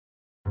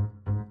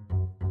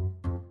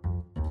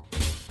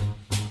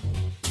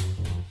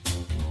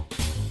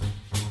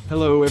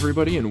Hello,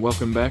 everybody, and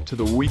welcome back to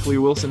the Weekly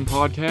Wilson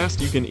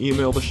Podcast. You can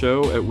email the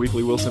show at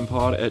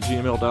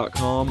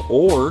weeklywilsonpod@gmail.com,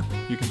 or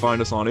you can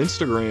find us on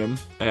Instagram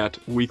at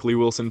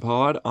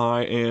weeklywilsonpod.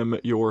 I am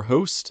your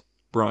host,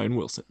 Bryan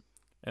Wilson.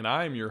 And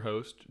I'm your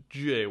host,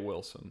 Jay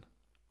Wilson.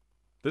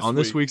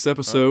 This week's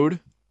episode,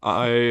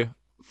 I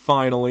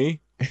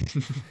finally...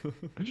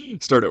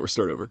 Start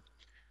over.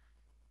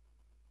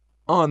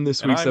 On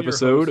this week's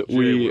episode,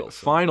 we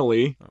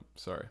finally...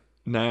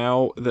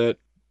 Now that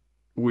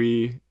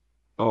we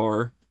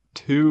are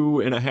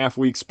 2.5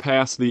 weeks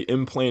past the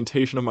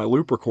implantation of my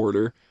loop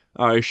recorder,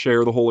 I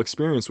share the whole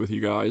experience with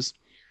you guys.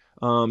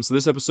 So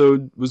this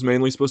episode was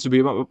mainly supposed to be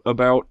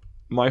about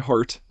my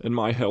heart and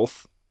my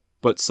health,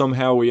 but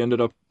somehow we ended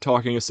up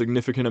talking a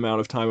significant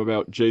amount of time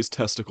about Jay's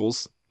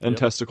testicles and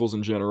testicles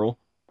in general.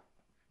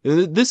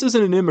 This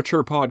isn't an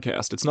immature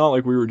podcast. It's not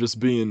like we were just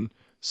being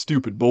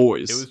stupid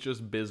boys. It was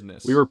just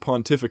business. We were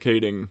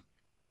pontificating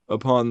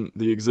upon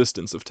the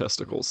existence of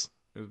testicles.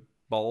 It was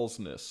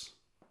ballsness.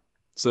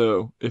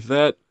 So if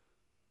that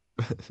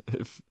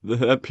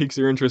piques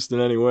your interest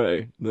in any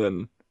way,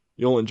 then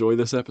you'll enjoy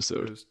this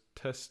episode. It was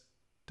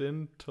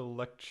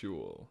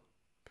testintellectual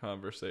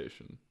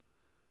conversation.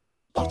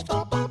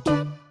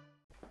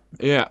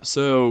 Yeah,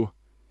 so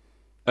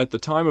at the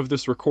time of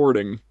this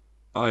recording,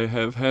 I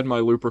have had my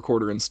loop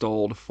recorder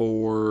installed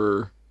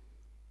for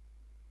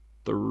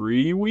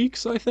 3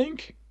 weeks, I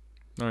think.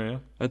 Oh, yeah?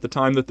 At the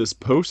time that this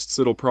posts,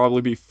 it'll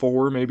probably be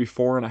 4, maybe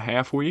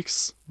 4.5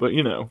 weeks. But,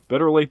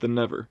 better late than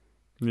never.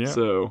 Yeah.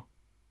 So,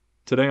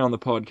 today on the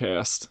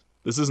podcast,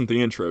 this isn't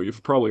the intro,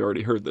 you've probably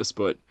already heard this,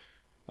 but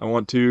I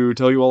want to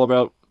tell you all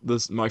about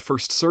my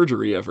first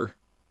surgery ever.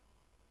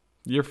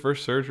 Your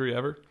first surgery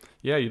ever?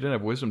 Yeah, you didn't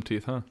have wisdom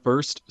teeth, huh?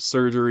 First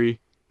surgery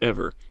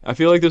ever. I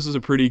feel like this is a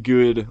pretty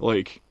good,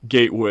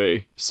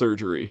 gateway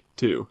surgery,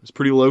 too. It's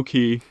pretty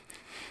low-key,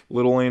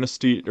 little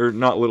anesthesia, or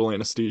not little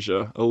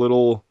anesthesia, a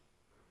little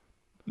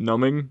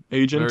numbing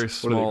agent. Very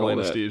small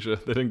anesthesia.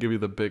 They didn't give you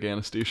the big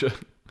anesthesia.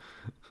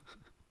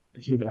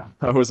 Yeah,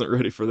 I wasn't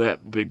ready for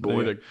that, big boy. They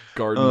need a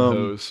garden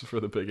hose for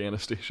the big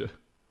anesthesia.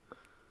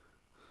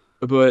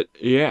 But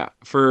yeah,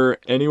 for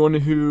anyone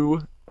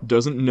who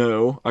doesn't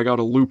know, I got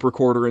a loop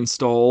recorder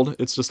installed.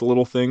 It's just a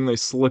little thing. They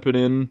slip it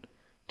in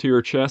to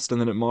your chest, and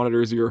then it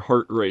monitors your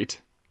heart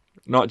rate.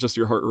 Not just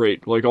your heart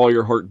rate, like all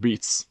your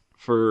heartbeats.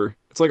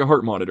 It's like a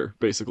heart monitor,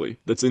 basically,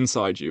 that's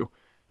inside you.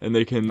 And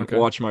they can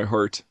watch my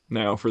heart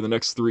now for the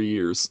next 3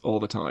 years, all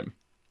the time.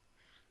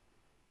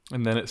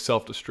 And then it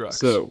self-destructs.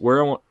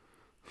 So,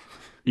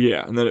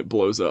 yeah, and then it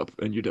blows up,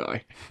 and you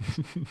die.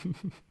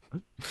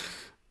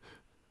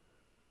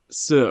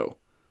 So,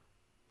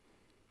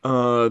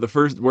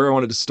 where I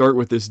wanted to start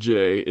with this,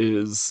 Jay,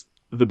 is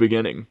the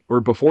beginning, or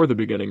before the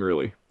beginning,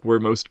 really, where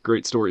most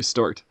great stories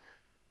start.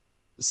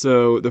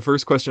 So, the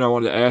first question I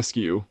wanted to ask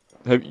you,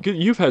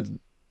 you've had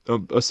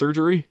a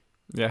surgery?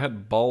 Yeah, I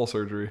had ball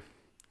surgery.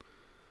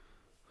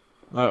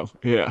 Oh,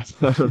 yeah.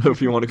 I don't know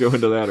if you want to go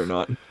into that or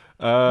not.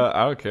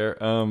 I don't care.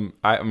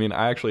 I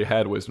actually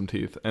had wisdom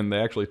teeth, and they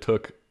actually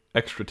took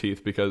extra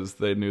teeth because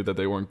they knew that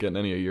they weren't getting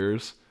any of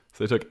yours.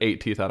 So they took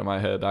 8 teeth out of my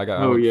head. I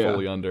went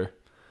fully under.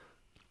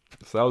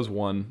 So that was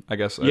one. I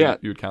guess you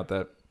would count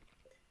that.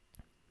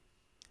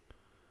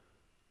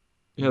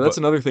 Yeah, that's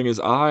another thing is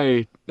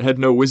I had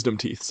no wisdom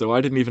teeth, so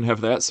I didn't even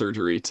have that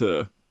surgery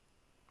to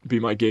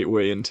be my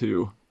gateway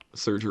into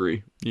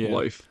surgery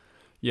life.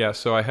 Yeah,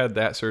 so I had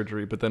that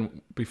surgery, but then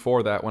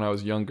before that, when I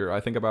was younger, I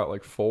think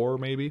about 4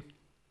 maybe,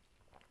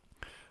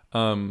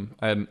 I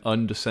had an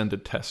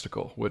undescended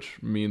testicle, which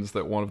means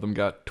that one of them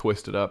got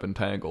twisted up and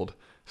tangled,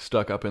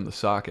 stuck up in the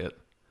socket.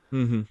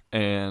 Mm-hmm.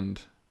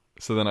 And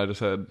so then I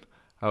was like,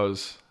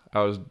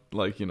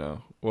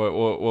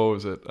 what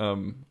was it?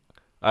 I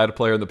had a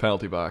player in the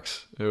penalty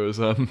box. It was,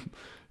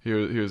 he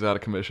was out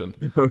of commission.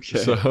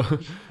 Okay.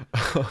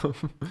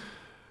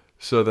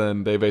 So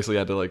then they basically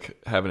had to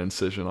have an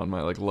incision on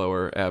my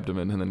lower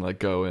abdomen and then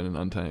go in and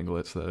untangle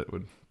it so that it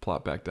would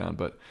plop back down.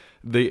 But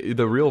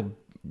the real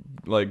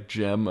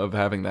gem of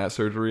having that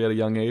surgery at a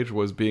young age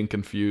was being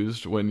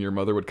confused when your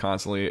mother would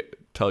constantly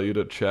tell you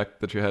to check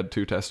that you had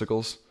 2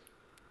 testicles.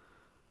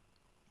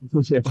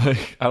 I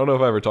don't know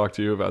if I ever talked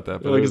to you about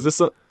that, but is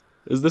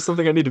this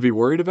something I need to be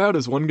worried about?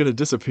 Is one going to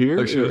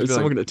disappear? Is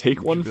someone going to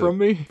take one from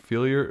me?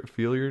 Feel your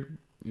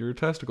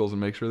testicles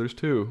and make sure there's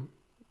 2.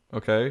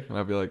 Okay? And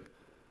I'd be like,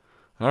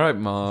 all right,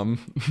 Mom.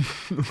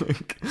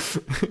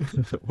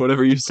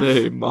 Whatever you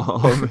say,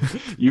 Mom.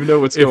 You know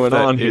what's going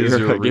on here, is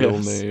your I real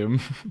guess. Name.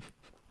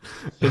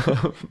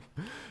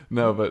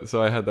 No, but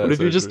so I had that. What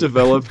if you just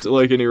developed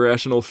an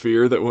irrational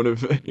fear that one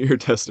of your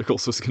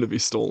testicles was going to be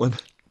stolen?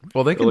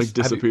 Well, they can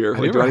disappear.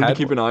 Do I need to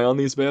keep an eye on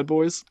these bad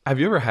boys? Have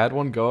you ever had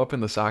one go up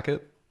in the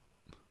socket?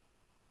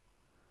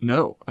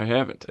 No, I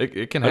haven't.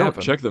 It can happen. I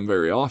don't check them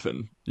very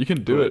often. You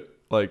can do it.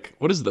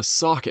 What is the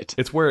socket?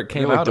 It's where it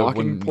came out of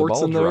when the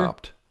ball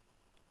dropped.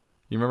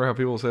 You remember how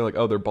people say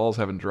oh, their balls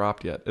haven't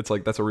dropped yet? It's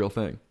that's a real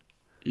thing.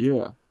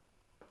 Yeah.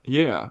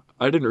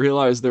 I didn't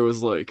realize there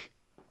was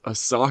a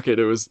socket.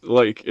 It was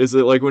like, is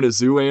it like when a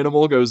zoo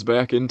animal goes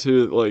back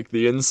into like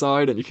the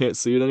inside and you can't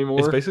see it It's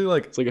anymore? basically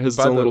like It's like it has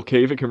its own little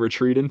cave it can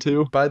retreat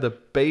into. by the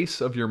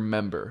base of your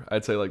member.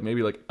 I'd say like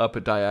maybe like up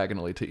it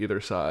diagonally to either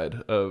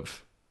side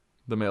of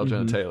the male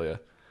genitalia.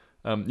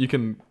 You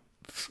can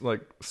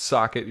like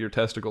socket your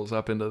testicles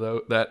up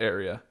into that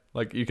area.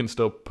 Like you can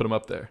still put them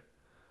up there.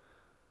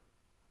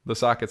 The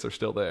sockets are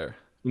still there.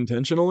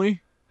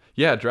 Intentionally?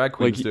 Yeah, drag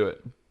queens Like, do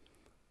it.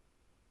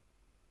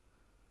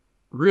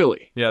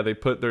 really? Yeah, they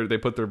put their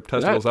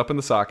testicles That up in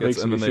the sockets,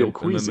 makes and me then feel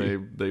queasy.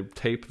 they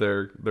tape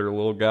their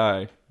little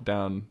guy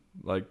down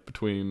like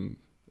between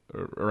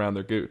around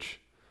their gooch.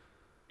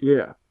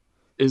 Yeah.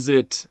 Is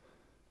it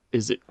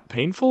is it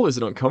painful? Is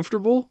it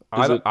uncomfortable?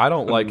 Is it I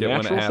don't a like it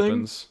when it natural thing?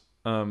 happens.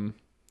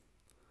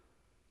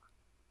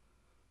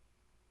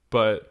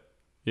 But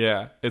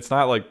yeah, it's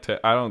not like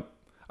I don't.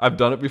 I've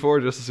done it before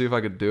just to see if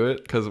I could do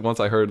it because once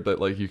I heard that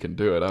like you can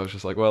do it, I was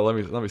just like, well, let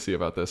me see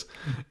about this.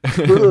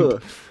 And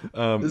Ugh,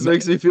 this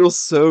makes me feel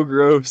so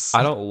gross.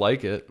 I don't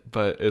like it,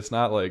 but it's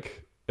not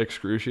like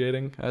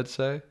excruciating. I'd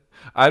say.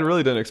 I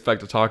really didn't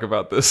expect to talk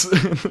about this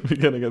in the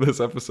beginning of this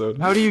episode.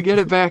 How do you get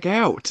it back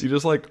out? You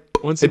just like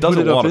Once you it put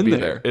doesn't it up want to in be there?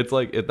 there. It's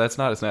like that's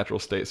not its natural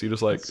state. So you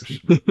just like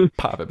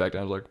pop it back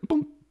down. It's like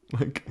boom,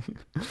 like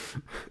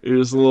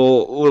Here's a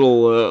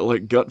little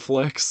like gut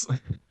flex.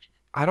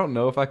 I don't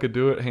know if I could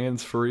do it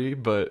hands free,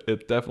 but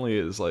it definitely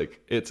is like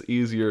it's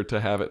easier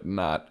to have it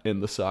not in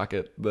the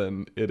socket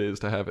than it is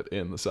to have it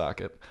in the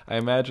socket. I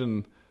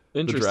imagine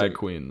the drag Interesting.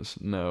 queens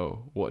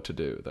know what to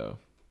do though.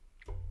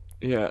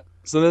 Yeah.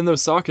 So then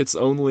those sockets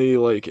only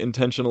like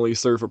intentionally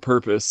serve a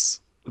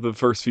purpose the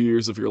first few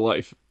years of your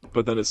life,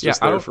 but then it's Yeah,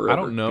 just there I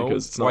don't forever know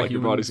because it's not why like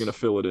your body's gonna humans.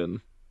 fill it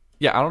in.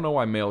 Yeah, I don't know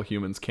why male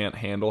humans can't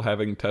handle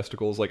having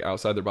testicles like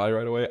outside their body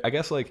right away. I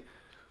guess like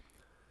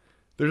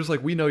they're just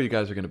like we know you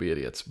guys are gonna be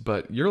idiots,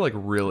 but you're like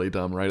really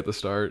dumb right at the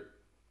start.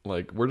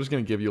 Like we're just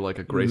gonna give you like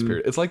a grace Mm,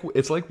 period.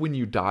 It's like when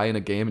you die in a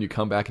game and you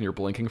come back and you're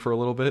blinking for a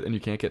little bit and you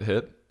can't get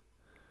hit.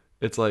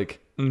 It's like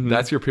mm-hmm.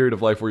 that's your period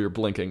of life where you're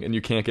blinking and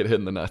you can't get hit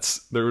in the nuts.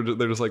 They're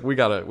just like we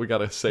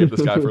gotta save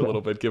this guy for a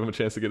little bit, give him a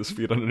chance to get his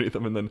feet underneath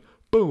him, and then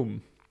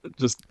boom.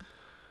 just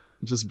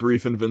just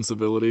brief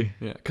invincibility.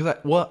 Yeah, because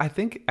I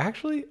think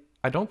actually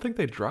I don't think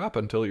they drop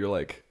until you're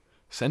like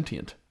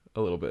sentient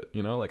a little bit.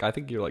 You know, like I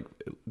think you're like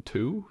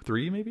 2,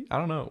 3 maybe. I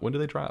don't know when do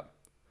they drop.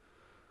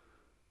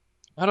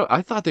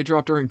 I thought they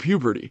dropped during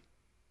puberty.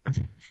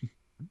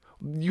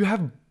 You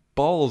have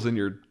balls in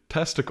your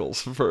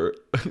testicles for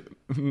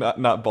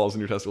not balls in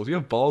your testicles. You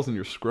have balls in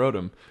your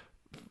scrotum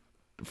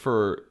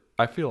for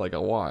I feel like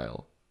a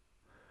while.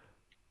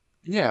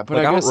 Yeah, but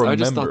Like I I don't guess I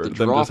just thought remember the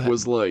them just drop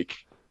was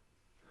like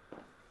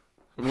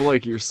well,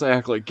 like your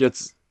sack like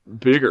gets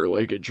bigger,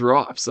 like it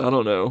drops. I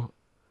don't know.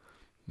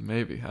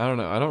 maybe. I don't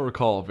know. I don't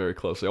recall very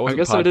closely. I I wasn't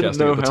guess I didn't podcasting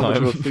know at the how much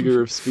of a time.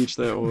 figure of speech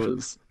that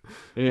was.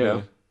 Yeah.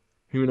 Yeah,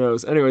 who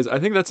knows? Anyways, I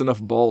think that's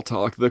enough ball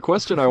talk. The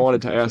question I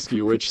wanted to ask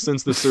you, which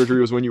since the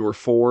surgery was when you were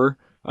 4,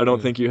 I don't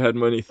Yeah. think you had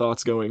many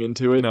thoughts going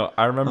into it. No,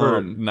 I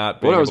remember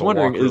not What being I was able to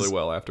wondering walk really is,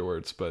 well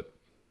afterwards, but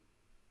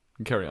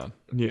carry on.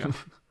 yeah,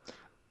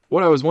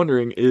 what I was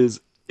wondering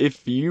is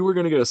if you were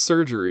going to get a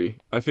surgery,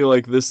 I feel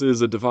like this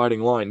is a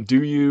dividing line.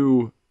 Do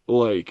you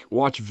like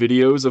watch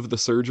videos of the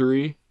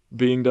surgery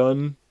being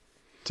done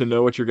to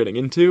know what you're getting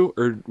into,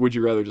 or would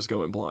you rather just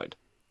go in blind?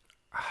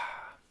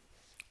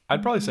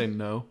 I'd probably say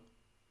no.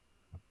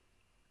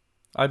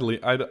 I'd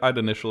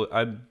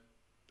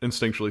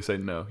instinctually say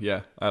no.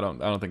 Yeah, I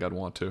don't think I'd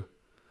want to.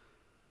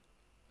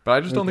 But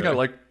I just don't think I Okay.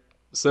 like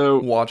So,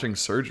 watching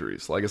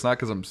surgeries. Like it's not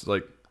because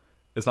like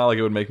it's not like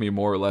it would make me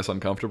more or less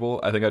uncomfortable.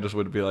 I think I just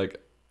would be like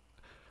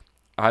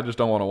I just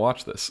don't want to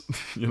watch this,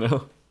 you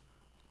know?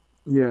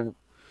 yeah.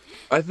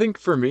 I think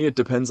for me, it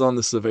depends on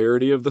the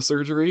severity of the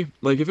surgery.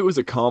 Like, if it was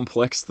a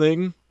complex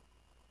thing,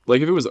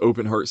 like if it was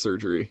open heart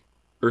surgery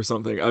or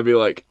something, I'd be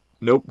like,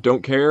 nope,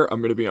 don't care.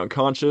 I'm going to be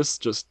unconscious.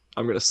 Just,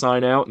 I'm going to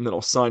sign out and then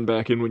I'll sign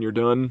back in when you're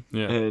done.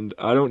 Yeah. And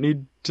I don't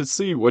need to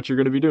see what you're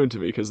going to be doing to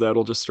me because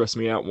that'll just stress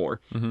me out more.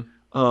 Mhm.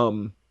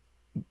 Um,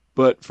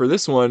 but for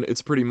this one,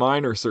 it's pretty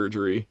minor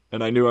surgery,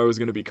 and I knew I was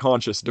going to be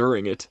conscious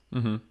during it.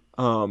 Mhm.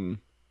 Um,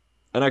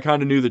 and I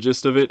kind of knew the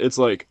gist of it. It's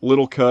like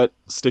little cut,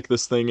 stick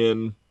this thing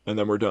in, and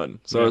then we're done.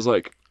 So I Yeah. was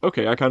like,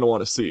 okay, I kind of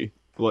want to see,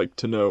 like,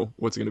 to know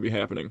what's going to be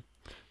happening.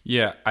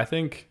 Yeah, I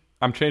think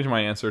I'm changing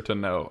my answer to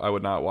no. I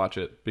would not watch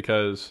it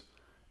because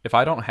if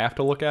I don't have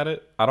to look at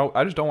it,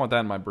 I just don't want that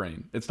in my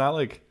brain. It's not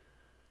like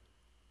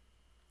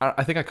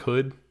I think I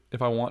could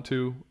if I want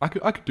to. I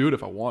could do it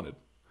if I wanted.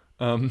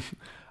 Um,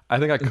 I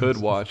think I could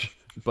watch,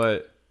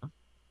 but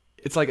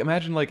it's like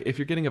imagine like if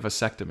you're getting a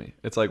vasectomy.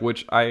 It's like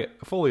which I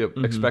fully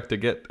Hmm. expect to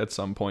get at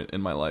some point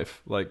in my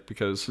life, like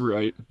because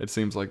Right. it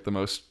seems like the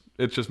most.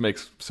 It just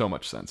makes so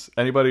much sense.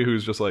 Anybody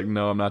who's just like,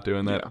 no, I'm not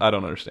doing that. Yeah. I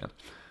don't understand.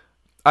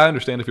 I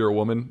understand if you're a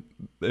woman,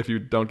 if you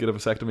don't get a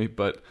vasectomy,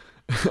 but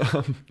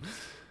um,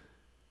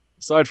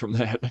 Aside from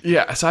that,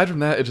 yeah, aside from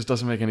that, it just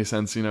doesn't make any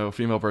sense. You know,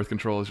 female birth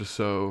control is just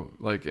so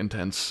like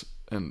intense.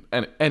 And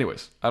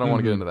anyways, I don't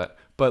want to get hmm into that.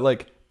 But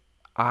like,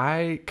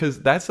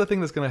 Because that's the thing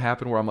that's gonna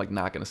happen where I'm like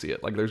not gonna see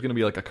it. Like there's gonna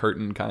be like a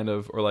curtain kind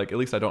of, or like at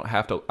least I don't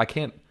have to. I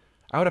can't.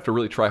 I would have to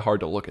really try hard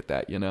to look at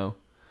that, you know.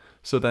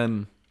 So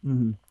then,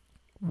 Mm-hmm.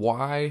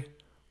 why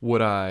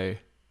would I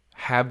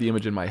have the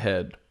image in my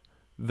head?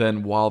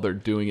 Then while they're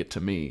doing it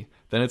to me,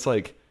 then it's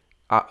like,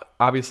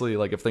 obviously,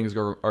 like if things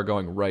are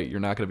going right, you're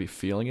not gonna be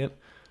feeling it.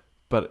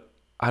 But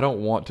I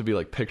don't want to be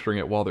like picturing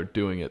it while they're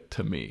doing it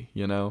to me,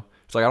 you know.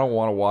 It's like I don't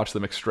want to watch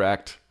them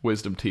extract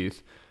wisdom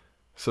teeth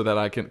so that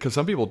I can, because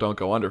some people don't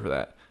go under for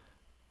that.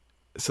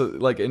 So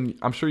like, and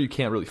I'm sure you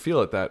can't really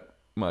feel it that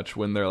much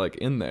when they're like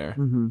in there.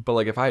 Mm-hmm. But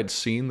like if I had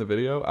seen the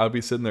video, I would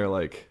be sitting there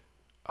like,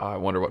 oh, I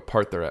wonder what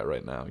part they're at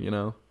right now, you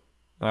know?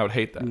 And I would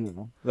hate that.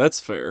 Yeah, that's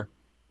fair.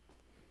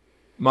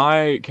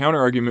 My counter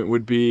argument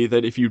would be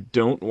that if you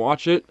don't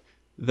watch it,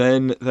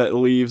 then that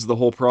leaves the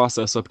whole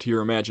process up to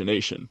your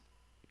imagination.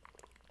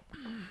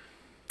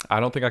 I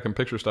don't think I can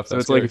picture stuff So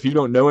that it's like scary. if you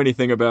don't know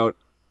anything about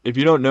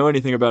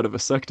a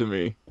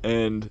vasectomy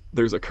and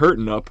there's a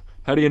curtain up,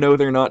 how do you know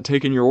they're not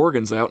taking your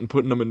organs out and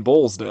putting them in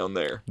bowls down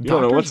there? You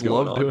don't know what's Doctors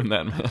going love on. doing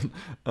that,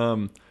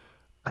 man.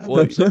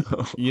 Well,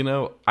 I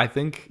know. I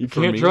think You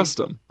for can't me, trust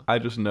them. I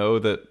just know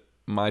that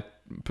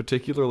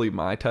particularly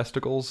my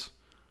testicles,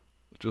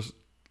 just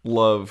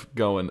love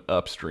going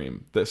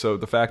upstream. So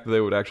the fact that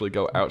they would actually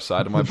go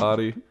outside of my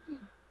body,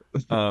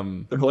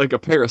 They're like a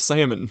pair of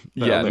salmon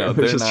yeah, down there. no,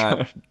 They're they're just not.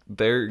 trying.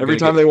 They're Every gonna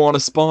time they get want to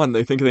spawn,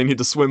 they think they need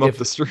to swim up if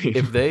the stream.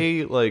 if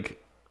they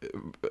like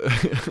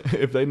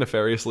if they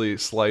nefariously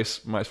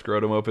slice my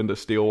scrotum open to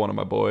steal one of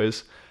my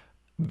boys,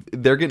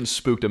 they're getting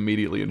spooked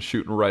immediately and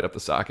shooting right up the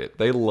socket.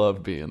 They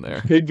love being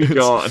there. They'd be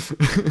gone.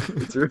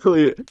 It's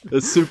really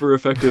a super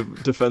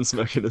effective defense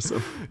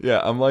mechanism. Yeah,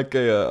 I'm like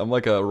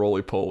a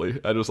roly poly.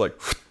 I just like,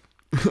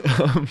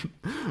 um,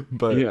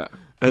 but Yeah.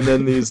 And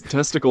then these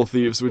testicle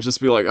thieves would just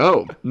be like,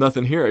 "Oh,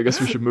 nothing here. I guess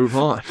we should move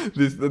on."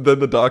 then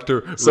the doctor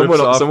rips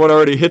off. Someone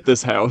already hit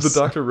this The house.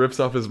 doctor rips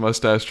off his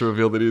mustache to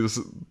reveal that he's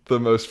the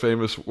most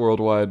famous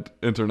worldwide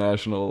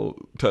international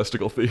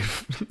testicle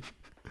thief.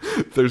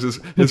 There's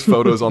his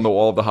photos on the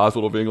wall of the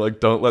hospital being like,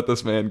 "Don't let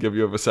this man give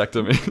you a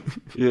vasectomy."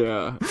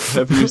 Yeah.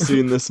 Have you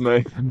seen this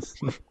man?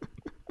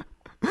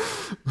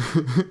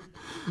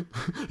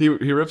 He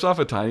rips off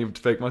a tiny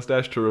fake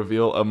mustache to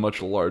reveal a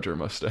much larger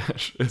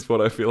mustache. It's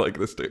what I feel like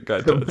this guy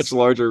A does. much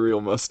larger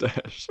real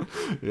mustache.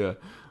 Yeah.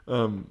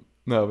 No,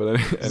 but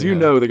Because you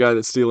anyhow. know the guy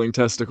that's stealing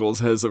testicles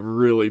has a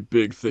really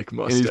big, thick And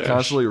mustache. he's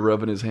constantly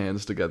rubbing his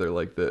hands together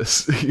like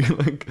this.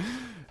 like,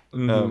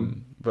 Hmm.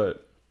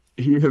 but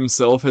He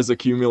himself has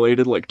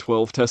accumulated like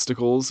 12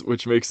 testicles,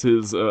 which makes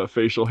his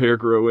facial hair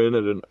grow in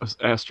at an no,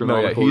 yeah,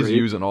 astronomical he's rate.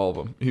 using all of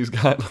them. He's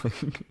got like,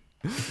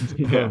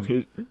 Yeah, um,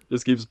 he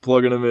just keeps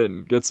plugging them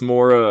in. Gets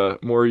more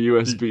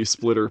USB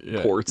splitter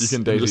yeah, ports. you can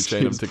And daisy just chain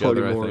them keeps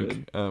together. plugging I more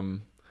think.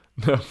 in.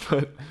 No,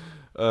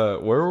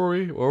 but where were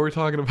we? What were we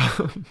talking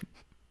about?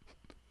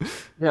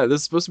 Yeah,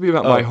 this is supposed to be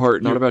about my Oh,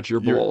 heart, not about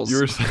your you balls.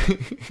 were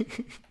saying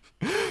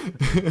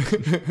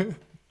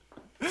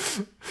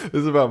this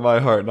is about my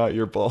heart, not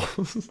your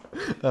balls.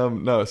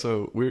 No,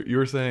 so you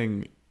were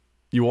saying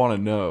you want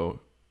to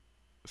know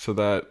so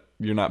that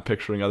you're not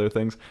picturing other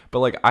things. But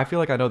like, I feel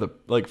like I know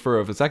like for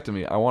a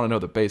vasectomy, I want to know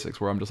the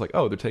basics where I'm just like,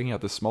 oh, they're taking out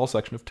this small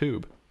section of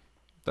tube.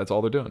 That's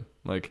all they're doing.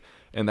 Like,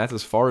 and that's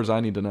as far as I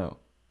need to know.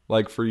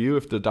 Like for you,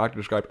 if the doctor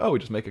described, oh, we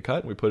just make a cut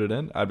and we put it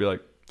in, I'd be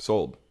like,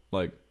 sold.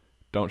 Like,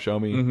 don't show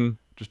me, Hmm.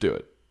 just do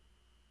it.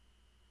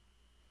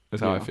 Is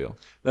how I Yeah, feel.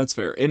 that's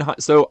fair.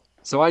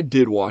 So I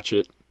did watch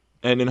it,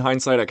 and in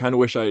hindsight, I kind of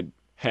wish I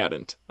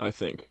hadn't. I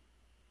think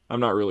I'm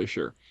not really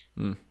sure.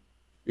 Mm,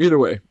 Either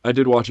way, I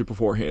did watch it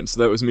beforehand, so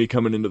that was me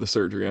coming into the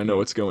surgery. I know yeah.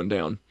 what's going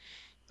down.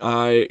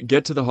 I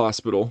get to the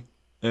hospital,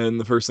 and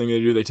the first thing they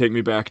do, they take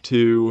me back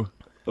to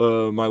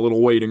my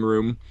little waiting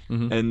room,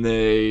 Hmm. and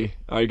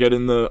I get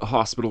in the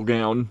hospital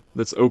gown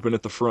that's open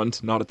at the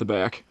front, not at the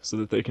back, so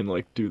that they can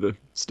like do the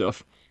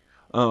stuff.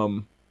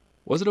 Um,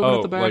 was it open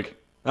at the Oh, back? like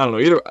I don't know.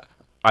 Either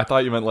I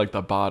thought you meant like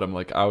the bottom.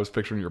 Like I was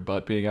picturing your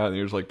butt being out, and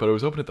you're just like, but it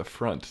was open at the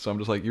front. So I'm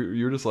just like,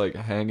 you're just like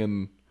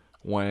hanging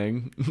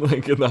wang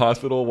like in the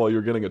hospital while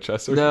you're getting a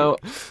chest surgery. no,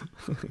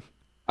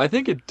 I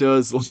think it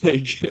does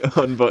like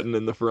unbutton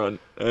in the front,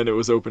 and it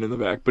was open in the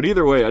back. But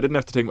either way, I didn't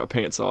have to take my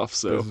pants off,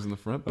 so Business in the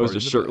front, I was party in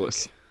just the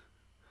shirtless. back.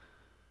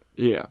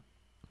 Yeah.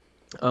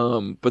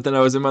 But then I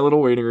was in my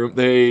little waiting room.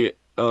 They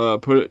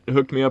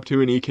hooked me up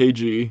to an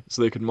EKG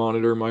so they could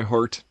monitor my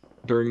heart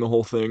during the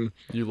whole thing.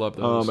 You love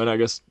those. And I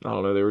guess I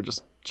don't know, they were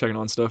just checking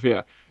on stuff.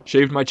 Yeah.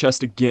 Shaved my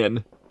chest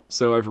again,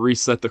 so I've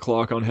reset the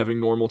clock on having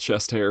normal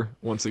chest hair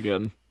once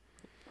again.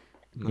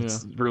 Yeah.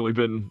 That's really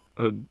been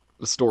a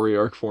story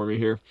arc for me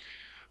here.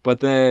 But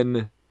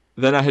then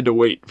I had to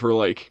wait for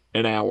like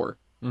an hour.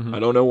 Hmm. I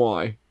don't know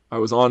why. I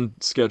was on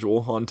schedule,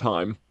 on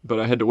time, but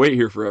I had to wait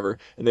here forever,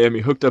 and they had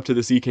me hooked up to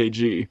this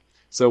EKG.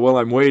 So while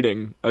I'm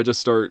waiting, I just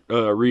start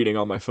reading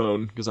on my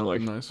phone because I'm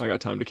like, Nice. I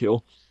got time to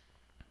kill.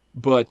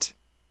 But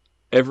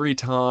every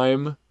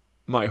time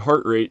my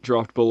heart rate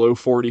dropped below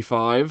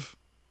 45,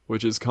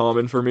 which is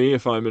common for me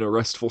if I'm in a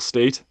restful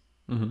state,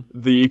 Mm-hmm.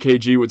 the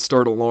EKG would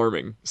start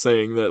alarming,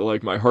 saying that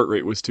like my heart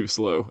rate was too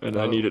slow and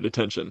I Oh, needed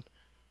attention.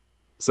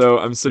 So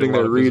I'm you have sitting a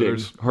lot there of reading,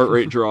 visitors. heart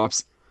rate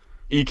drops,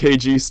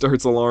 EKG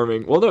starts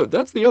alarming. Well, no,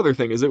 that's the other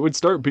thing is it would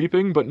start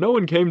beeping, but no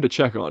one came to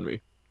check on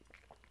me.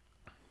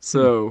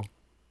 Hmm. So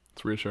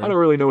It's I reassuring. don't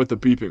really know what the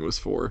beeping was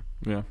for.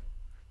 Yeah.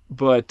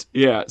 But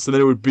yeah, so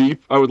then it would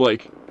beep. I would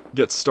like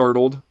get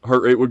startled.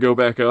 Heart rate would go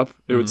back up.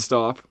 It would Mm-hmm.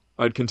 stop.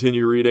 I'd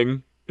continue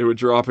reading. It would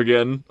drop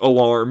again.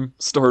 Alarm,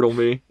 startle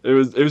me. It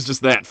was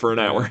just that for an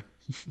Yeah. hour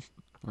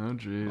Oh,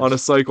 on a jeez.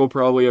 cycle,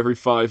 probably every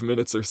 5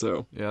 minutes or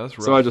so. Yeah, that's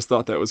So I rough. just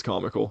thought that was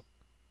comical.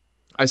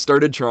 I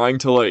started trying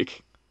to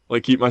like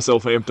keep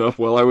myself amped up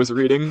while I was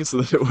reading so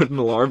that it wouldn't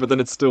alarm, but then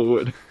it still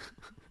would.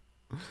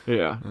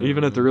 Yeah, Oh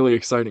even at the man. really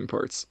exciting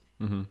parts.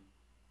 Mm-hmm.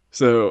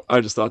 So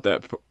I just thought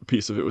that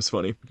piece of it was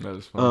funny. That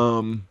is funny.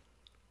 Um,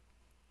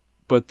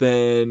 but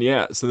then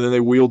yeah, so then they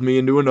wheeled me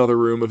into another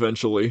room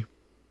eventually,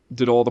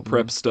 did all the Mm-hmm.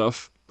 prep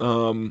stuff,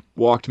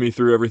 walked me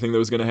through everything that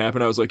was going to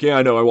happen. I was like, yeah,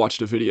 I know, I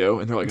watched a video,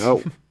 and they're like,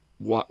 oh,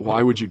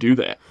 why would you do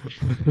that?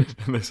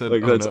 And they said,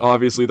 Like "Oh that's no."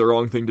 obviously the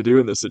wrong thing to do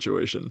in this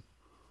situation.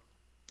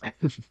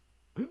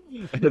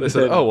 They And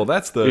said, "Oh then well,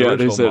 that's the yeah,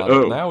 they original said, model.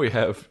 oh, Now we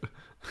have,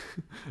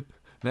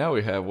 now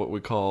we have what we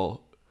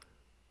call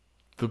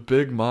the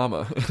Big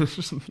Mama." It's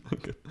just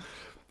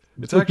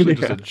it's actually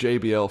just yeah, a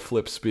JBL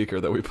flip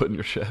speaker that we put in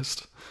your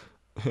chest,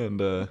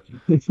 and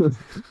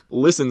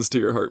listens to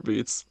your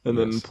heartbeats and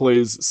then yes,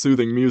 plays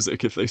soothing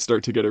music if they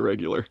start to get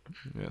irregular.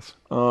 yes,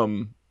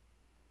 Um,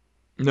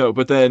 no,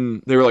 but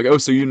then they were like, "Oh,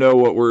 so you know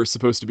what we're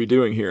supposed to be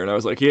doing here?" And I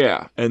was like,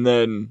 "Yeah." And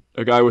then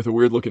a guy with a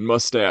weird-looking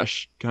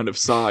mustache kind of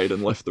sighed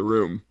and left the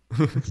room.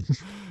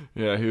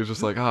 yeah. He was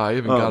just like, Um, I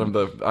even got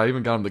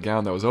him the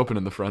gown that was open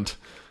in the front.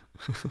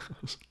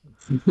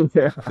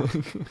 yeah,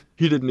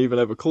 he didn't even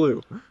have a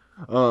clue.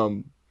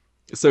 Um,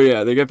 so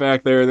yeah, they get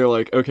back there. They're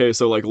like, "Okay,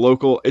 so like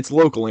it's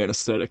local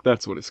anesthetic.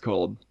 That's what it's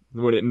called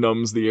when it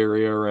numbs the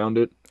area around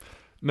it."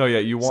 No, yeah,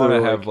 you So want to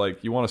they're have like,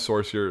 like you want to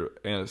source your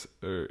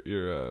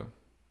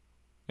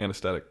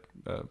anesthetic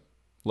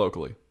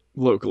locally.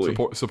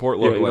 locally. Support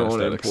Yeah, local you don't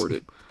want to anesthetics. import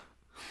it.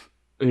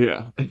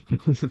 Yeah.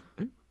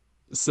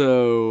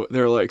 So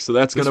they're like, so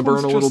that's This gonna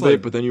one's burn a little just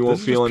bit, like but then you this won't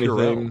is just feel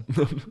Purell. anything.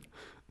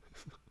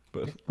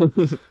 But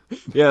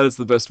Yeah, that's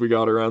the best we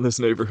got around this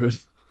neighborhood.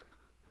 is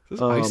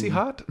this icy Um,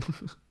 hot?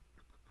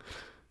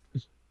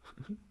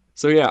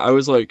 so yeah, I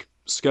was like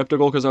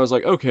skeptical because I was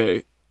like,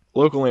 okay,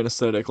 local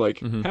anesthetic, like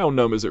Mm-hmm. how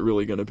numb is it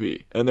really gonna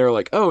be? And they're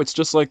like, oh, it's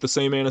just like the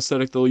same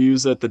anesthetic they'll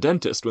use at the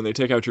dentist when they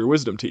take out your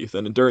wisdom teeth,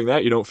 and during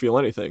that you don't feel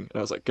anything. And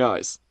I was like,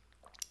 guys,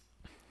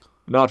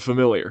 not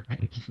familiar.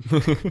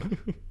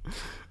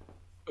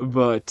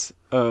 But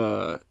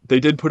they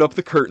did put up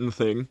the curtain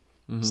thing,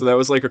 Mm-hmm. so that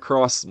was like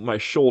across my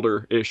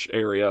shoulder-ish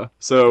area.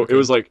 So it Okay.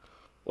 was like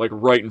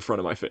right in front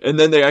of my face. And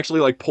then they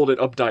actually like pulled it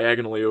up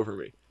diagonally over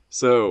me.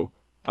 So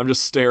I'm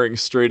just staring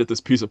straight at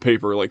this piece of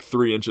paper like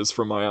 3 inches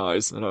from my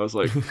eyes, and I was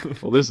like,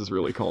 well, this is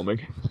really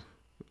calming.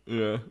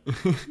 Yeah.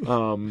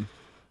 Um,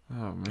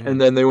 Oh and man.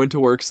 then they went to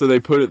work, so they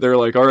put it. They're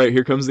like, all right,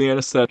 here comes the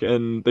anesthetic,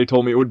 and they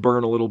told me it would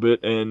burn a little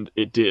bit, and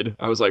it did.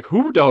 I was like,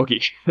 whoo,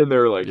 doggy, and they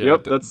were like, Yeah.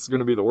 yep, that's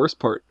gonna be the worst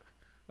part.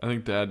 I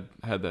think Dad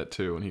had that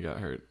too when he got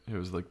hurt. It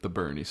was like the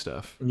burny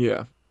stuff.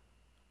 Yeah.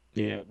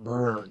 Yeah,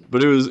 burn.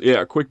 But it was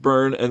yeah, quick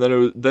burn, and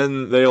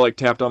then they like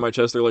tapped on my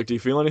chest. They're like, "Do you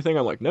feel anything?"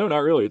 I'm like, "No, not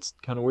really. It's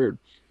kind of weird."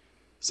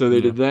 So they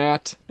Yeah. did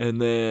that,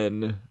 and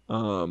then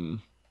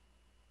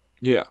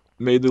yeah,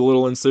 made the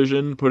little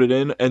incision, put it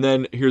in, and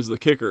then here's the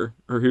kicker,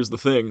 or here's the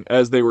thing.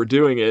 As they were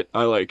doing it,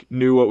 I like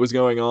knew what was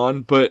going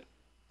on, but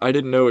I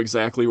didn't know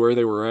exactly where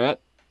they were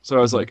at. So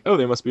I was Mm-hmm. like, "Oh,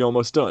 they must be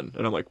almost done."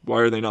 And I'm like,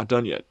 "Why are they not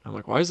done yet?" I'm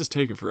like, "Why is this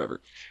taking forever?"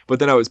 But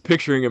then I was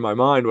picturing in my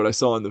mind what I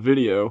saw in the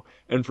video,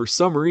 and for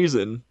some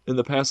reason, in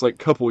the past like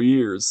couple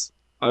years,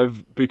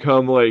 I've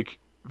become like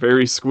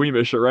very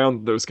squeamish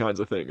around those kinds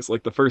of things.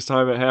 Like the first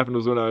time it happened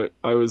was when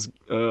I was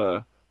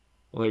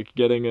like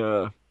getting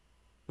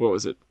what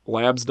was it,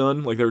 labs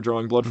done, like they were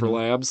drawing blood for Mm-hmm.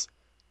 labs,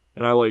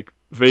 and I like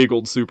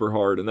vagaled super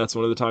hard, and that's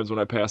one of the times when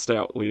I passed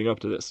out leading up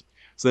to this.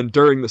 So then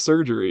during the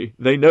surgery,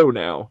 they know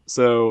now.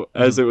 So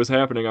Mm-hmm. as it was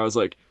happening, I was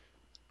like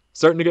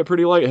starting to get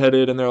pretty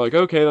lightheaded, and they're like,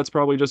 "Okay, that's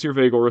probably just your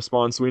vagal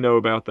response. We know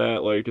about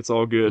that. Like it's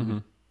all good."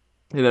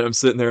 Mm-hmm. And then I'm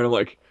sitting there and I'm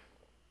like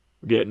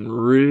getting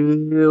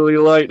really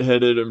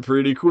lightheaded and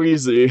pretty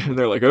queasy, and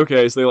they're like,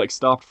 "Okay." So they like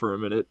stopped for a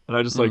minute, and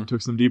I just like Mm-hmm.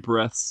 took some deep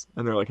breaths,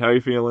 and they're like, "How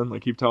you feeling?"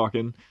 Like keep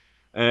talking.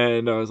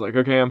 And I was like,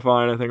 okay, I'm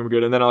fine. I think I'm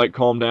good. And then I like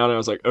calmed down and I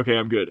was like, okay,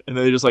 I'm good. And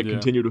then they just like Yeah.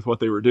 continued with what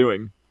they were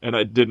doing and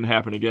it didn't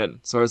happen again.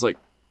 So I was like,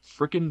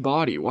 freaking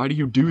body, why do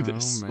you do Oh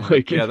this? man.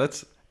 Like, Yeah.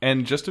 That's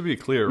and just to be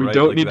clear, we right?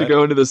 don't Like need to that.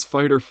 go into this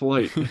fight or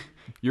flight.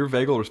 Your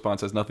vagal response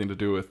has nothing to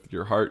do with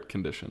your heart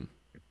condition.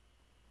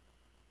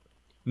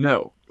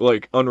 No,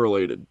 like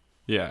unrelated.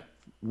 Yeah.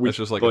 We That's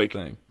just like a like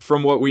thing.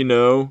 from what we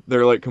know,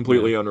 they're like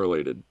Yeah. completely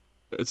unrelated.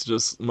 It's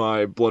just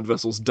my blood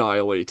vessels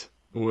dilate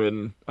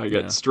when I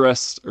get Yeah.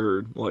 stressed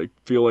or like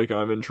feel like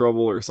I'm in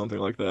trouble or something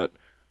like that.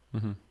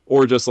 Mm-hmm.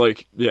 Or just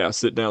like, yeah,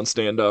 sit down,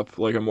 stand up.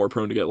 Like I'm more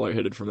prone to get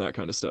lightheaded from that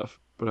kind of stuff.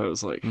 But I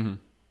was like, Mm-hmm.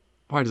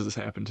 why does this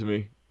happen to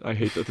me? I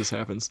hate that this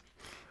happens.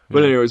 But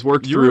Yeah. anyways,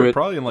 worked You through were it.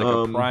 probably in like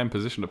a prime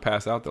position to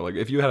pass out though. Like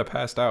if you had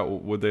passed out,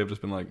 would they have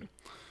just been like,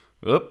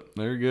 "Oh,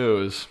 there he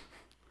goes."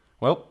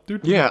 Well,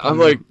 Yeah, I'm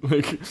like,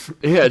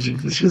 yeah,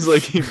 just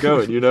like keep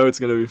going. You know, it's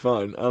gonna be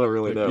fine. I don't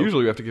really like know.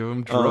 usually we have to give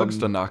him drugs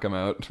to knock him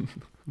out.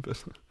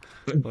 But,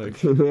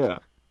 like, Yeah.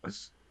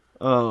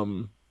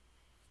 Um,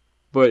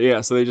 but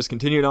yeah, so they just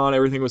continued on.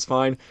 Everything was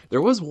fine.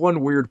 There was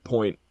one weird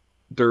point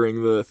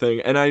during the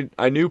thing, and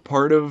I knew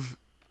part of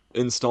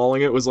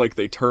installing it was like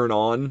they turn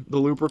on the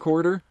loop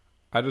recorder,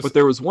 I but just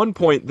there was one yeah.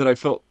 point that I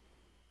felt.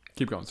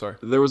 Keep going. Sorry.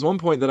 There was one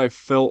point that I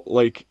felt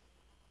like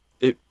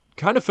it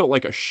kind of felt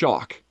like a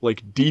shock,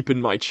 like deep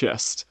in my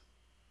chest.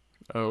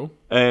 Oh.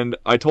 And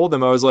I told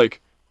them I was like,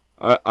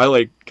 I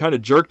like kind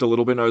of jerked a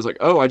little bit, and I was like,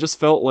 oh, I just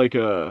felt like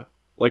a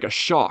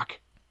shock,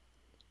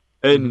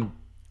 Mm-hmm. and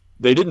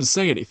they didn't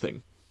say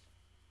anything.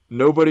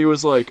 Nobody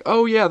was like,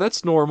 oh yeah,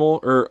 that's normal,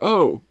 or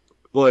oh,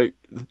 like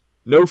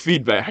no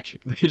feedback.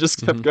 They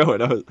just kept Mm-hmm.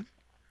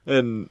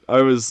 going.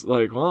 I was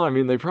like, well, I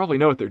mean, they probably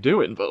know what they're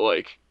doing, but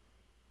like,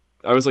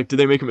 I was like, did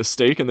they make a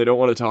mistake and they don't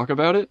want to talk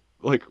about it?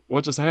 Like,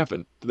 what just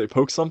happened? Did they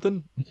poke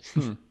something?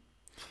 Hmm.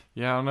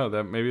 Yeah, I don't know.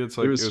 That maybe it's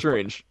It like was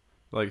strange.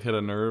 like hit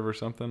a nerve or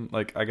something.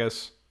 Like I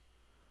guess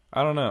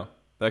I don't know.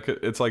 That could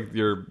it's like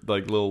your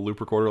like little loop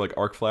recorder like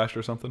arc flash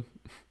or something.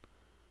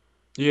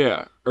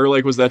 Yeah, or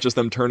like, was that just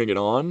them turning it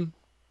on?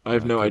 I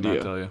have I no could not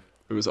idea. tell you.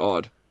 It was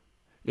odd.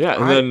 Yeah,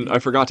 and then I I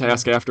forgot to yeah.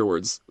 ask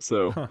afterwards.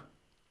 So, Huh.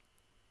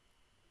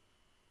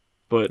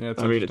 but Yeah,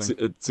 it's I mean, interesting.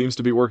 it seems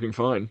to be working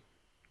fine.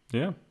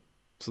 Yeah.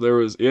 So there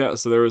was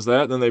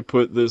that. Then they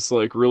put this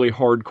like really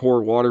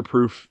hardcore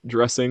waterproof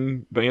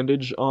dressing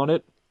bandage on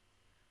it,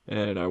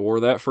 and I wore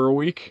that for a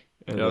week,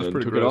 Yeah, and that's then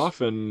pretty took it gross.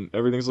 off, and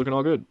everything's looking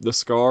all good. The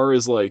scar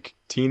is like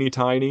teeny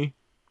tiny.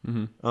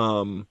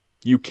 Mm-hmm.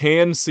 You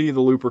can see the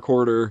loop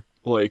recorder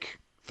like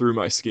through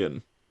my skin,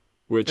 If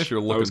which you're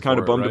I was looking kind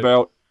of for it, bummed right?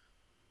 about.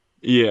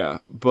 Yeah,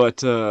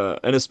 but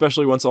and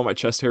especially once all my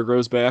chest hair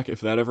grows back,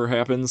 if that ever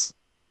happens,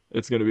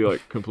 it's gonna be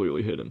like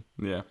completely hidden.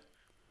 Yeah.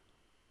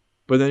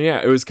 But then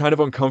yeah, it was kind of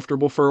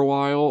uncomfortable for a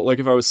while. Like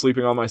if I was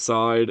sleeping on my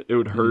side, it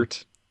would Mm-hmm.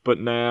 hurt, but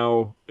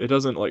now it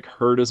doesn't like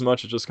hurt as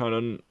much. It's just kind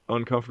of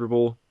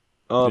uncomfortable.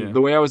 Yeah.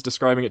 The way I was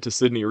describing it to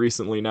Sydney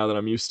recently, now that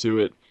I'm used to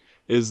it,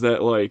 is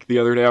that like the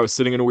other day I was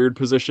sitting in a weird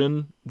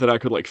position that I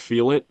could like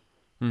feel it,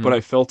 but Mm-hmm. I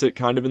felt it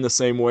kind of in the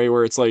same way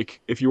where it's like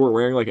if you were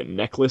wearing like a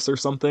necklace or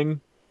something,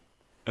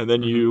 and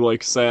then Mm-hmm. you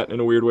like sat in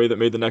a weird way that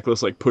made the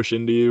necklace like push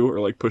into you or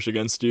like push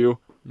against you.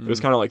 It was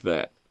Mm. kind of like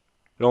that.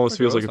 It almost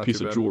Okay, well, feels like that's a not too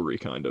piece of bad. jewelry,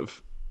 kind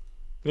of.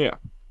 Yeah.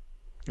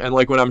 And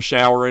like when I'm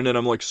showering and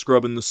I'm like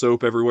scrubbing the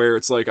soap everywhere,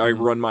 it's like I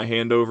Mm-hmm. run my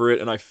hand over it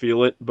and I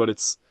feel it, but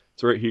it's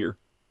right here.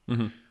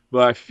 Mm-hmm.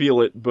 But I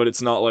feel it, but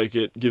it's not like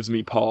it gives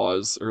me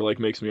pause or like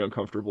makes me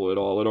uncomfortable at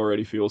all. It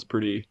already feels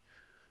pretty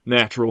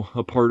natural,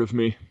 a part of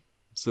me. Well,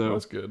 So,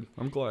 that's good.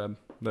 I'm glad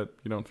that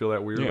you don't feel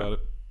that weird yeah. about it.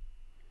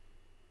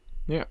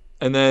 Yeah.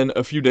 And then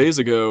a few days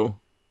ago,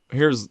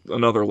 here's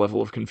another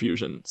level of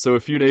confusion. So a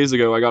few days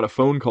ago, I got a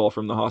phone call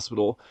from the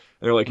hospital,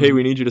 and they're like, "Hey, Mm-hmm.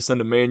 we need you to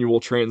send a manual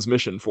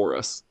transmission for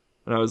us."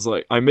 And I was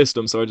like, I missed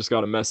them, so I just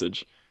got a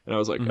message. And I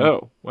was like, Mm-hmm.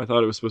 "Oh, I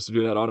thought it was supposed to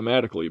do that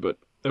automatically, but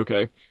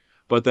okay."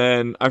 But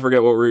then I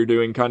forget what we were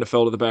doing, kind of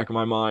fell to the back of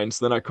my mind.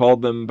 So then I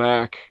called them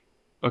back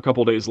a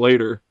couple days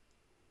later,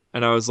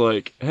 and I was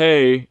like,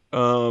 "Hey,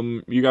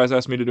 you guys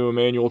asked me to do a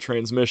manual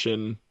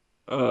transmission.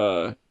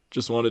 Uh,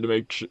 just wanted to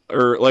make sure,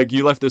 or like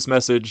you left this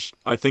message.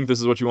 I think this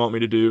is what you want me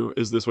to do.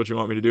 Is this what you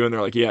want me to do?" And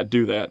they're like, "Yeah,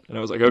 do that." And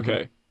I was like, Mm-hmm.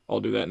 "Okay, I'll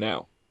do that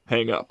now."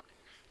 Hang up.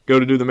 Go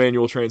to do the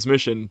manual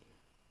transmission.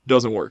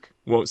 Doesn't work.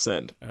 Won't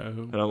send. Oh.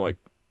 And I'm like,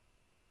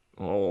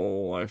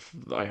 "Oh,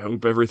 I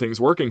hope everything's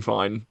working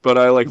fine." But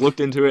I like looked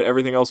into it.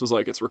 Everything else was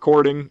like, it's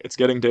recording. It's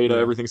getting data. Yeah.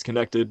 Everything's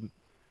connected.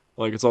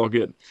 Like it's all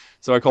good.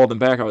 So I called them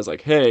back. I was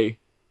like, "Hey,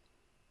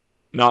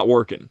 not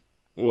working.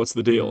 What's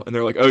the Mm-hmm. deal?" And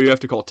they're like, "Oh, you have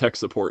to call tech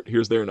support.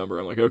 Here's their number."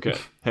 I'm like, "Okay,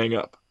 hang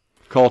up.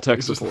 Call tech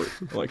It's just support."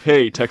 I'm like,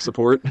 "Hey, tech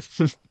support.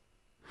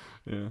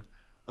 yeah.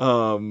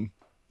 um,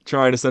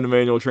 trying to send a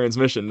manual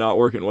transmission, not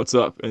working. What's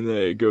up?" And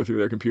they go through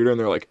their computer and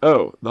they're like,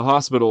 "Oh, the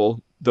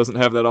hospital doesn't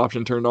have that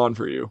option turned on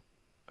for you."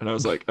 And I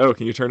was like, "Oh,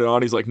 can you turn it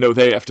on?" He's like, "No,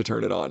 they have to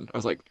turn it on." I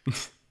was like,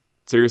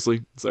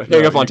 "Seriously?" So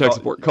hang No, up on you tech call.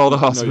 support. Call the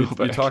No, hospital you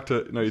back. talk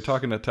to. No, you're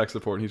talking to tech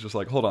support, and he's just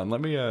like, "Hold on,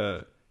 let me.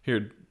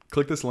 Here,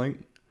 click this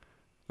link.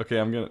 Okay,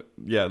 I'm gonna.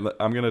 Yeah,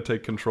 I'm gonna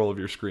take control of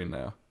your screen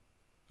now.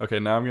 Okay,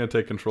 now I'm gonna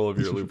take control of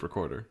your loop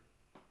recorder.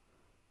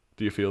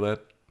 Do you feel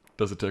that?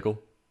 Does it tickle?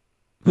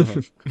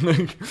 Uh-huh.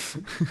 It just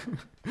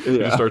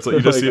Yeah, starts like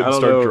you just like see I it don't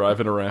start know.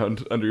 driving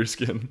around under your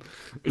skin.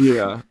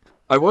 Yeah.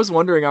 I was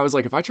wondering, I was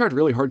like, if I tried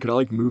really hard, could I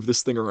like move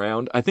this thing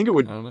around? I think it I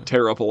would don't know.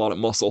 tear up a lot of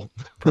muscle.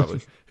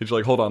 Probably. He's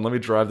like, hold on, let me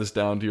drive this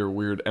down to your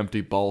weird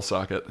empty ball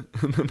socket.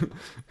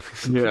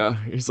 Yeah,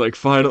 he's like,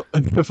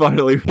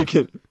 finally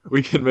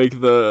we can make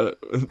the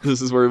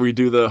this is where we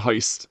do the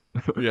heist.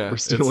 Yeah, We're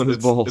stealing his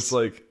it's balls.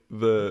 like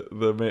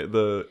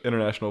the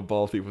international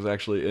ball thief was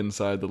actually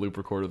inside the loop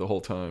recorder the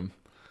whole time.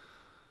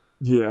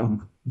 Yeah.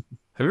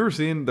 Have you ever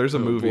seen? There's a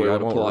Oh movie. boy, I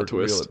what a won't plot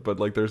reveal twist. it, but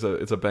like there's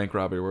it's a bank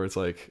robbery where it's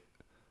like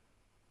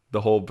the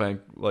whole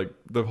bank, like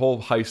the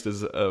whole heist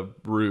is a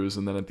ruse,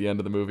 and then at the end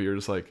of the movie, you're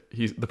just like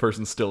the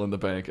person's still in the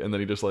bank, and then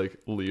he just like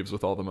leaves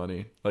with all the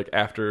money, like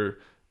after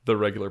the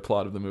regular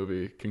plot of the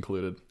movie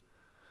concluded.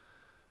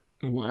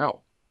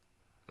 Wow,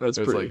 that's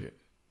It was pretty like,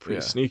 pretty yeah,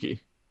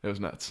 sneaky. it was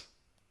nuts.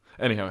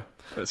 Anyway,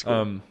 That's cool.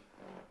 um,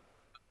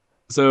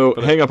 So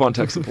but hang up on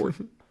tech support.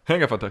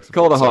 hang up on tech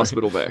Call support. the Sorry,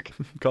 hospital back.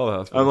 call the I'm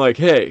hospital. like,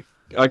 hey,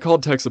 I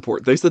called tech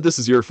support. They said this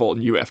is your fault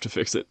and you have to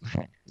fix it.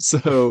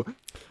 So,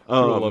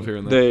 People love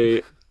hearing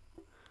that.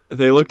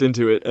 they looked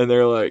into it and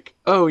they're like,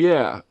 oh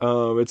yeah,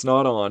 it's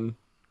not on.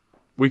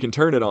 We can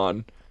turn it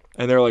on.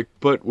 And they're like,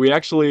 but we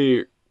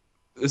actually.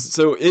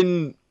 So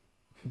in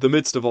the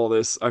midst of all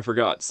this, I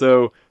forgot.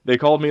 So they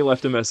called me,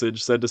 left a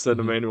message, said to send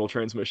a Mm-hmm. manual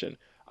transmission.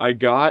 I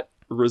got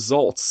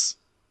results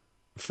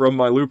from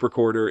my loop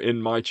recorder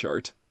in my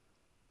chart.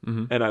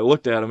 Mm-hmm. And I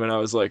looked at them and I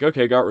was like,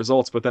 okay, got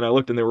results. But then I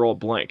looked and they were all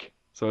blank.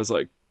 So I was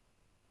like,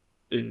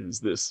 is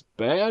this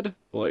bad?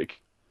 Like,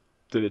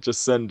 did it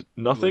just send Like,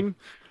 nothing?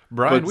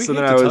 Bryan, But we so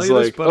then hate I to tell was you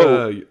this, like,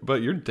 oh,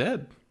 but you're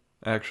dead,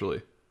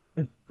 actually.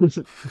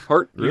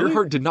 your Really?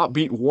 heart did not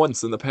beat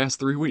once in the past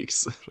 3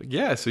 weeks.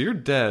 Yeah, so you're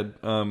dead.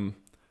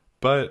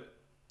 But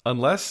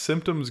unless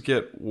symptoms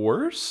get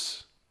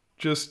worse,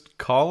 just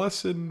call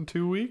us in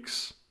 2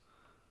 weeks.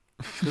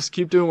 Just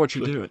keep doing what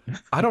you're Like, doing.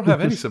 I don't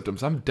have any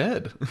symptoms. I'm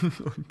dead.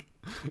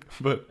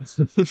 But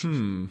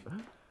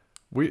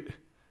we,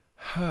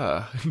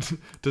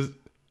 does.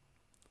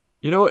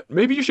 You know what?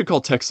 Maybe you should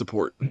call tech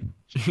support.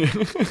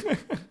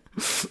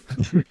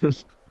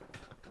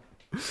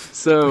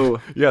 So,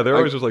 Yeah, they're I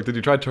always just like, did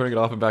you try turning it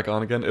off and back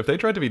on again? If they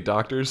tried to be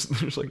doctors, they're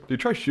just like, did you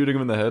try shooting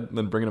them in the head and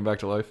then bringing them back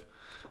to life?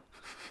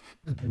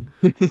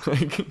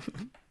 Like,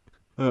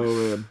 oh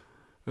man.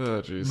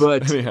 oh jeez.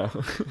 But Anyhow,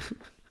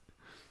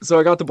 so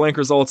I got the blank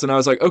results and I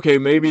was like, okay,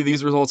 maybe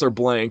these results are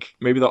blank.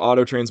 Maybe the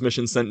auto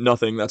transmission sent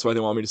nothing. That's why they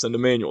want me to send a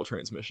manual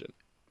transmission.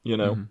 You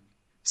know? Mhm.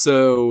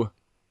 So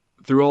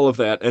through all of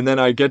that, and then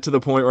I get to the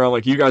point where I'm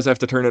like, you guys have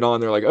to turn it on.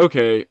 They're like,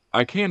 okay,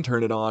 I can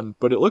turn it on,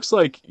 but it looks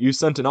like you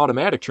sent an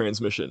automatic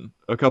transmission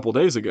a couple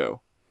days ago.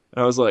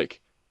 And I was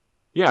like,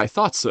 yeah, I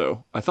thought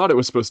so. I thought it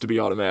was supposed to be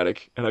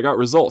automatic, and I got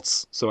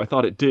results, so I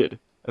thought it did.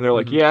 And they're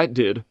like, Mhm. yeah, it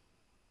did.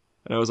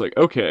 And I was like,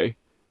 okay,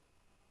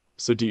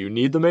 so do you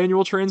need the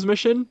manual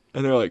transmission?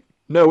 And they're like,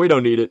 no, we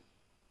don't need it.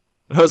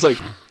 And I was like,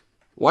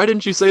 why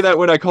didn't you say that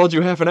when I called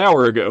you half an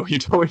hour ago? You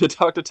told me to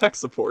talk to tech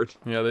support.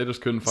 Yeah, they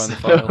just couldn't find the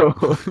file.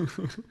 So,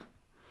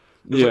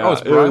 It's like, oh, yeah,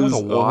 it's it Bryan with a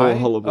was a whole Y. Oh,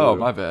 hullabaloo.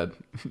 my bad.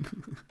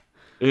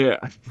 Yeah.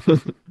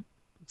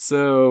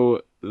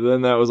 So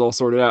then that was all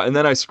sorted out. And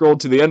then I scrolled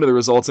to the end of the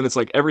results and it's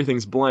like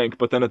everything's blank,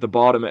 but then at the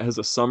bottom it has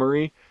a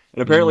summary.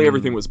 And apparently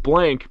everything Mm, was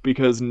blank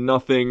because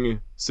nothing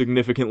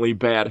significantly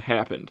bad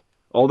happened.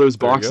 All those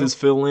there you go. boxes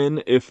fill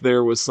in if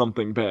there was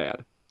something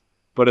bad.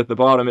 But at the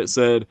bottom it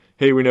said,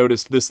 hey, we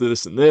noticed this,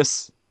 this, and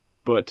this,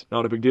 but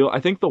not a big deal. I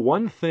think the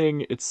one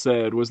thing it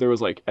said was there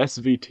was like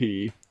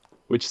SVT,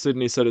 which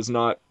Sydney said is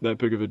not that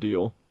big of a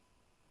deal.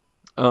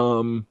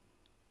 Um,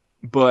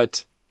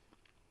 but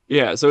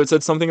yeah, so it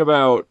said something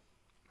about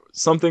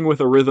something with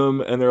a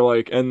rhythm, and they're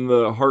like, and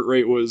the heart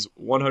rate was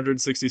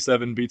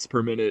 167 beats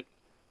per minute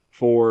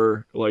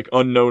for like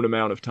unknown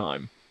amount of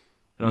time.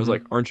 And I was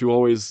like, Mm-hmm. aren't you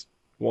always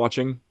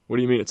watching? What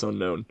do you mean it's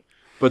unknown?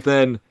 But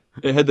then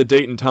it had the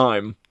date and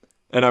time,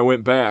 and I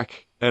went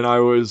back, and I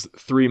was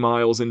 3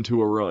 miles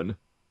into a run,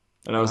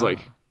 and I was like,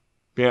 Ah,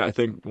 yeah, I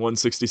think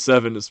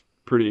 167 is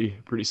pretty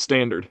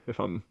standard if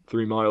I'm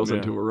 3 miles yeah.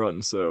 into a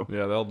run. So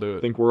Yeah, they'll do I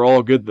it. think we're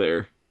all good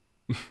there.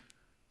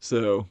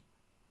 So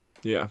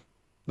yeah,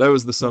 that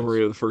was the Nice.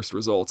 summary of the first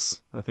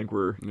results. I think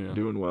we're Yeah.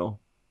 doing well.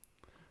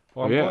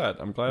 Well, But I'm yeah, glad.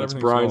 I'm glad that's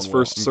everything's Brian's going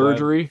well. first I'm glad.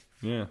 surgery.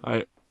 Yeah.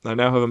 I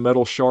now have a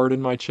metal shard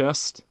in my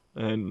chest,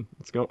 and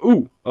it's going.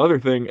 Ooh, other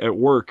thing at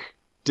work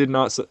did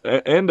not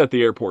and at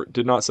the airport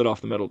did not set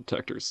off the metal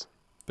detectors.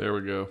 There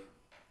we go.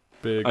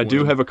 Big I do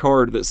win. have a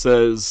card that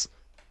says,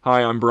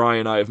 "Hi, I'm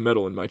Brian. I have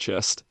metal in my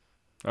chest,"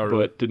 Oh, really?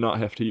 but did not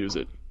have to use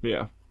it.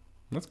 Yeah.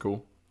 That's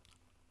cool.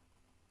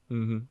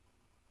 Mhm.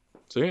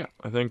 So yeah,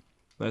 I think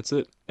that's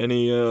it.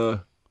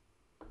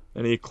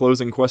 Any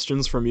closing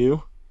questions from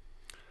you?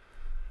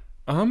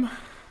 Um,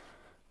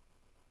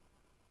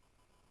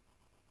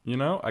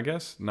 I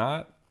guess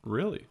not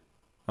really.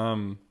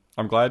 I'm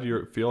glad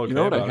you feel You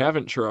know okay what I about it.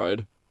 haven't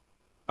tried?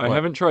 I What?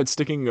 haven't tried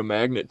sticking a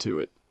magnet to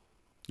it.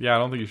 Yeah, I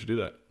don't think you should do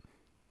that.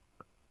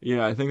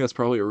 Yeah, I think that's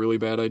probably a really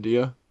bad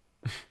idea,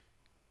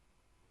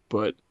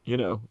 but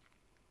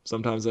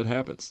sometimes that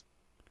happens.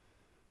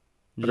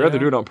 I'd rather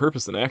do Yeah. it on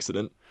purpose than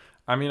accident.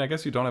 I mean, I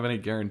guess you don't have any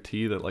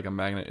guarantee that like a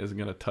magnet isn't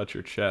gonna touch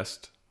your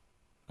chest.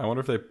 I wonder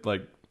if they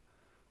like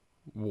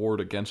ward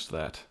against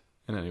that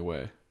in any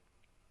way.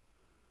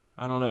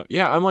 I don't know.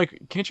 Yeah, I'm like,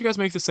 can't you guys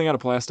make this thing out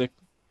of plastic?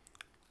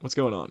 What's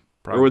going on? Or would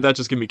Probably. that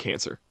just give me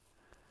cancer?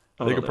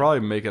 I They don't could know. probably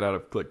make it out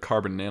of like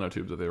carbon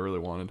nanotubes if they really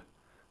wanted.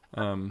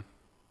 Um,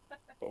 but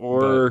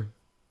Or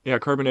yeah,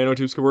 carbon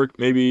nanotubes could work.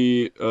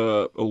 Maybe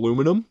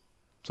aluminum,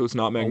 so it's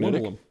not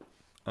magnetic.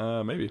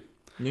 aluminum, maybe.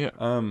 Yeah.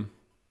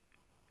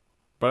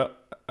 But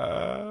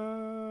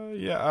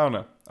yeah, I don't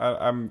know.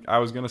 I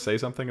was gonna say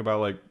something about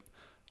like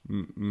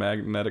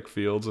magnetic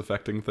fields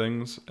affecting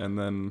things, and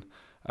then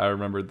I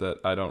remembered that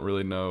I don't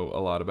really know a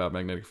lot about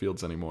magnetic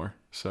fields anymore.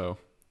 So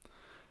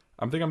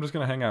I'm just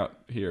gonna hang out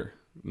here,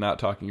 not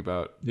talking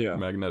about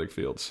magnetic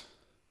fields.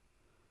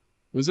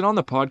 Was it on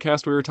the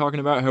podcast we were talking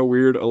about how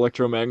weird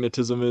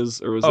electromagnetism is,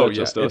 or was Oh that yeah,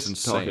 just it's us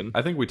insane. talking?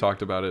 I think we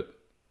talked about it.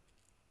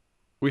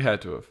 We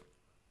had to have.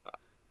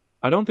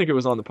 I don't think it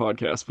was on the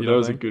podcast, but You that don't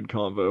was a think? good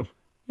convo.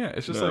 Yeah,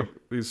 it's just No. like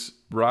these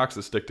rocks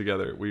that stick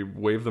together. We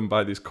wave them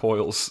by these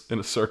coils in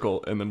a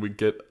circle, and then we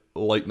get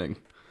lightning,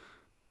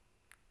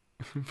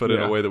 but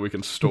in a way that we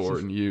can store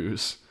and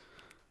use.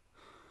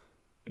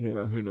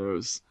 Yeah, who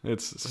knows?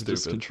 It's We're stupid.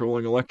 just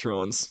controlling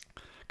electrons.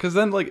 Because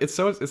then, like, it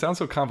sounds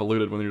so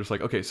convoluted when you're just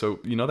like, okay, so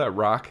you know that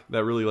rock,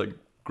 that really like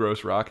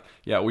gross rock?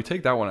 Yeah, we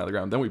take that one out of the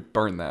ground, then we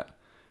burn that,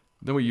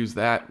 then we use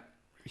that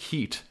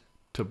heat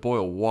to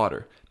boil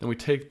water, then we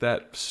take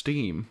that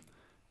steam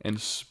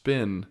and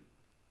spin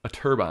a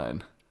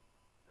turbine,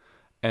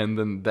 and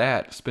then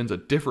that spins a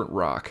different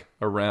rock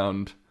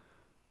around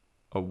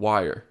a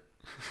wire.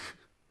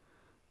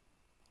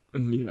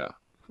 Yeah.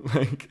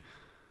 Like,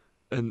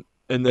 and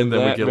then then we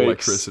that get makes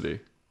electricity.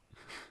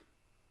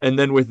 and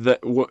then with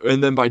that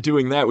and then by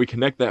doing that we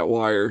connect that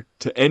wire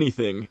to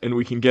anything and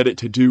we can get it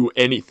to do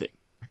anything.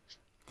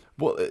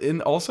 Well,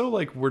 and also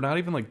like we're not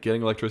even like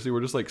getting electricity,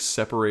 we're just like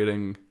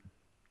separating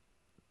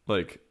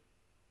like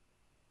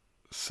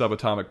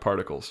subatomic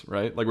particles,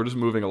 right? Like we're just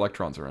moving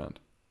electrons around.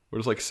 We're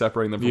just like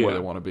separating them from where they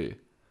want to be.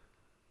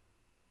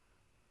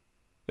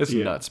 It's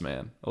nuts,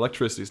 man.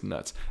 Electricity's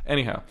nuts.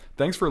 Anyhow,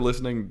 thanks for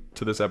listening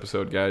to this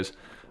episode, guys.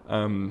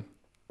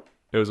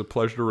 It was a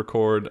pleasure to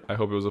record. I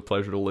hope it was a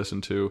pleasure to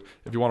listen to.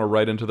 If you want to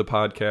write into the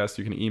podcast,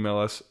 you can email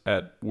us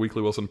at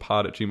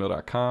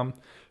weeklywilsonpod@gmail.com.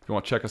 If you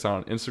want to check us out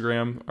on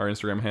Instagram, our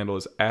Instagram handle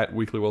is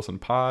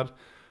 @weeklywilsonpod.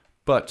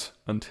 But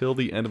until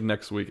the end of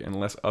next week,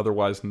 unless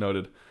otherwise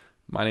noted,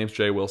 my name's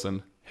Jay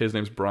Wilson, his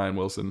name's Bryan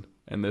Wilson,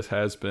 and this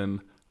has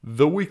been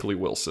The Weekly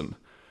Wilson.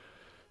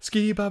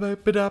 Ski ba ba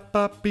ba da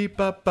ba beep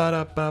ba ba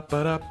da ba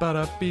ba da ba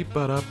da beep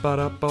ba da ba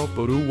da ba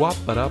ba do wop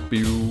ba da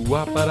bew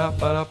wop ba da ba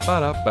da ba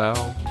da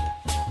bow.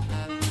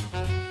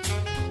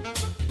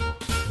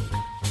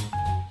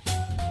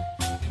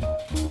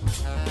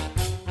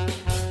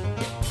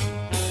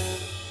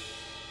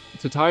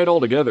 To tie it all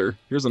together,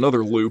 here's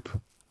another loop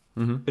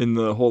in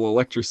the whole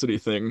electricity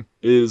thing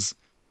is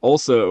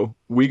also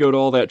we go to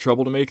all that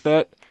trouble to make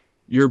that.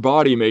 Your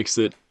body makes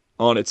it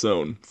on its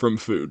own from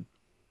food.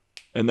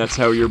 And that's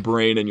how your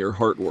brain and your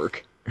heart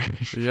work.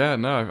 Yeah,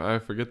 no, I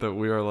forget that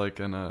we are like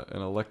an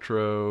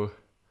electro.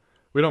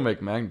 We don't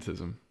make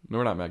magnetism. No,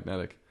 we're not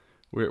magnetic.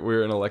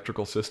 We're an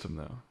electrical system,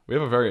 though. We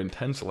have a very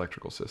intense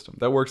electrical system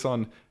that works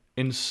on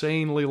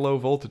insanely low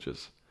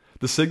voltages.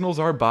 The signals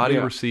our body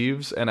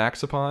receives and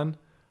acts upon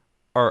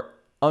are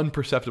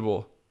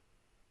unperceptible,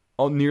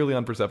 nearly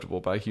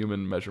imperceptible by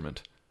human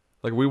measurement.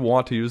 Like we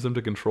want to use them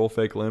to control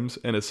fake limbs,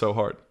 and it's so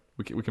hard.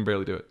 We can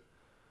barely do it.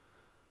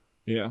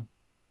 Yeah.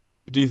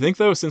 Do you think,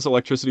 though, since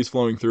electricity's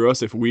flowing through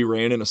us, if we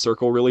ran in a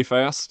circle really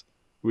fast,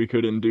 we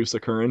could induce a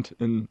current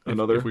in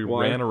another if we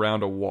wire? ran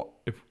around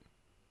if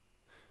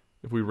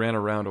we ran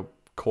around a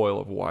coil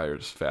of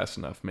wires fast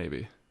enough,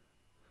 maybe.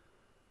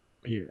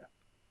 Yeah.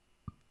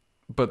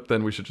 But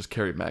then we should just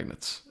carry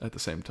magnets at the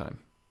same time.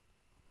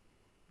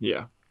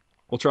 Yeah.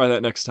 We'll try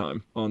that next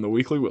time on The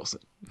Weekly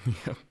Wilson.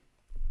 Yep.